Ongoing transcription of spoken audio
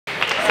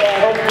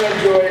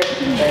enjoy it.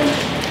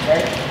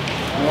 Right?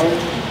 1,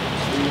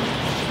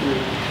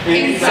 2,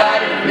 3.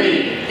 Inside of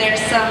me, there's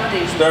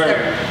something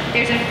stirred.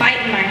 There's a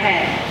fight in my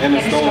head. And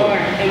a storm.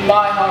 In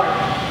my heart.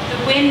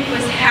 The wind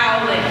was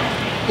howling.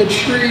 The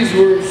trees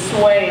were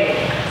swaying.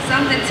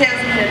 Something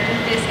tells me to do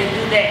this and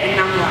do that, and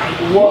I'm like,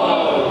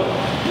 whoa.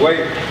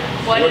 Wait,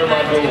 what am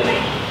I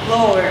doing?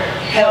 Lord,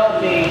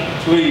 Help me.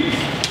 Please.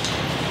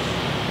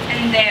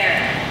 And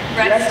there,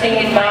 Resting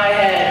in my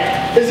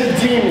head is a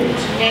demon.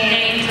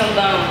 named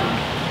alone.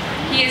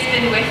 He has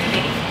been with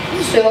me.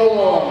 So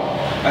long.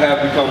 I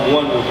have become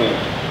one with him.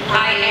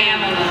 I am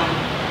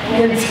alone.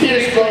 When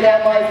tears flow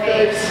down my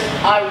face,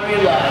 I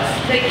realize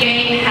The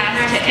game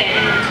has to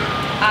end.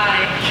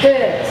 I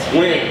can't.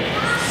 When?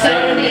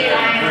 suddenly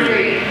I'm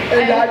free.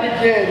 And I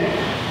begin.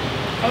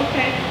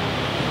 Okay.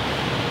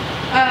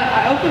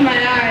 I open my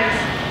eyes.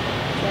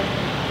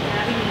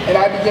 And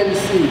I begin to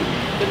see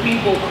the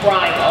people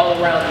crying all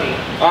around me.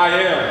 I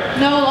am.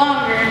 No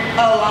longer,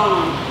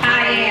 Alone.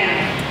 I am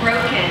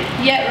broken.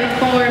 yet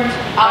reformed.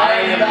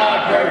 I am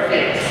not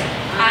perfect.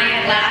 I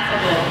am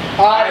laughable.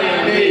 I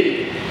am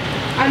me.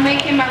 I'm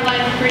making my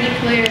life pretty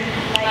clear.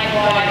 Like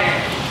water.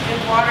 The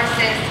water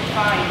says to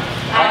fire.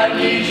 I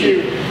need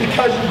you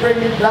because you bring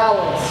me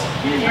balance.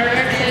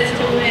 Earth says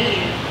to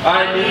win.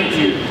 I need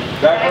you.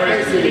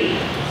 Diversity.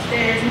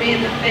 Stares me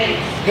in the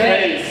face.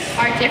 Pace.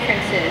 Our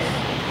differences.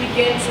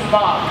 Begin to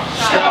mock.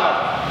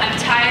 Shout. I'm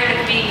tired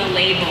of being a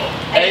label.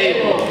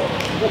 Able.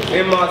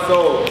 In my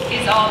soul.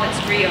 Is all that's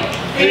real.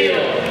 Feel.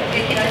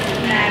 It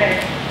doesn't matter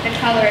the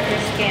color of your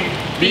skin.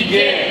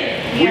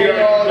 Begin. We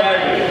are all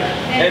united.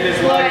 And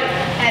it's light.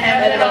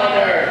 Heaven on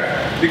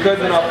earth. Because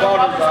in our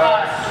Father's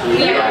eyes,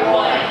 We are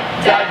one.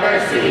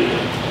 Diversity.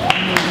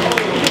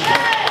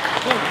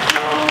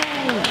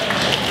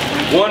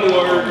 one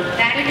word,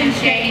 That can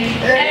change.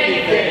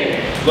 Anything.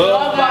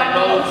 loved by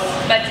most.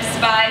 But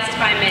despised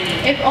by many.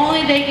 If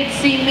only they could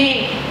see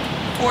me.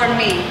 For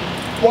me.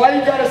 Why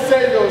you gotta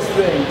say those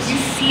things? You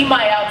see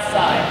my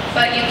outside.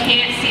 But you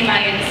can't see my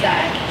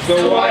inside.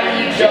 So why do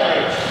you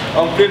judge?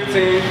 I'm 15,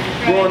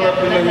 growing up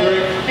in the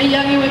hood. A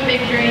youngin' with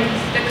big dreams.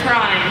 The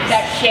crimes.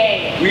 That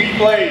shame. We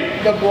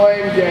played, The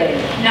blame game.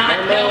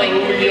 Not knowing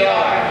who we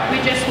are. We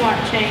just want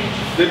change.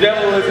 the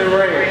devil is in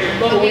reign.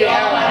 But we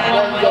all have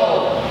one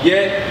goal.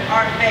 Yet,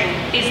 Our faith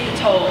is the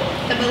toll.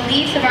 The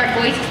beliefs of our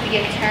voices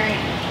begin turning.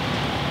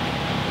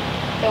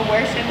 The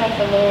worship of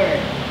the Lord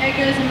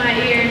echoes in my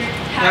ears.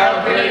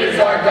 How great is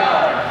our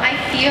God? I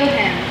feel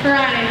Him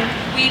crying,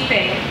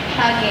 Weeping.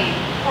 hugging.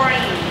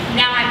 Praying.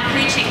 Now I'm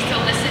preaching, so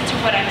listen to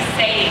what I'm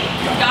saying.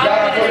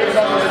 God put us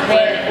on this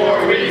planet for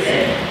a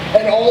reason.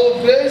 And all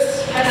of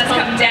this, has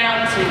come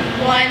down to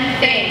One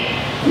thing.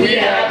 we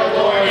have a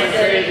Lord and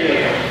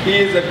Savior. he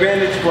is a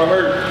bandage for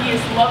hurt. He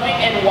is loving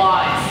and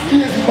wise.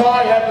 He is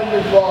my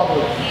heavenly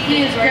Father.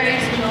 He is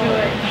grace and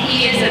joy.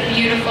 He is a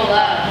beautiful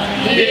love.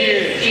 He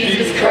is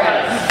Jesus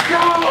Christ.